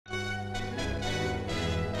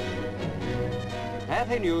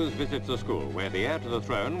Headley News visits a school where the heir to the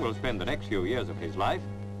throne will spend the next few years of his life,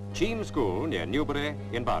 Cheam School near Newbury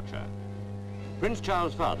in Berkshire. Prince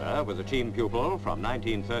Charles' father was a Cheam pupil from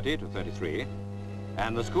 1930 to 33,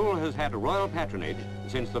 and the school has had a royal patronage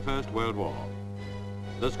since the First World War.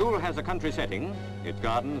 The school has a country setting, its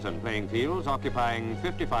gardens and playing fields occupying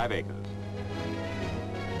 55 acres.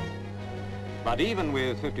 But even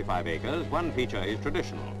with 55 acres, one feature is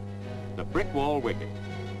traditional, the brick wall wicket.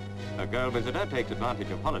 A girl visitor takes advantage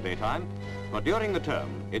of holiday time, but during the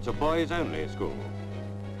term, it's a boys-only school.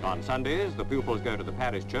 On Sundays, the pupils go to the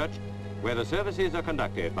parish church, where the services are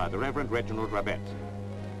conducted by the Reverend Rabbetts.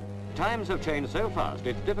 Times have changed so fast,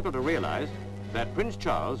 it's difficult to realize that Prince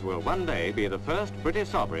Charles will one day be the first British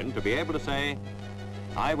sovereign to be able to say,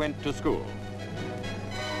 "I went to school."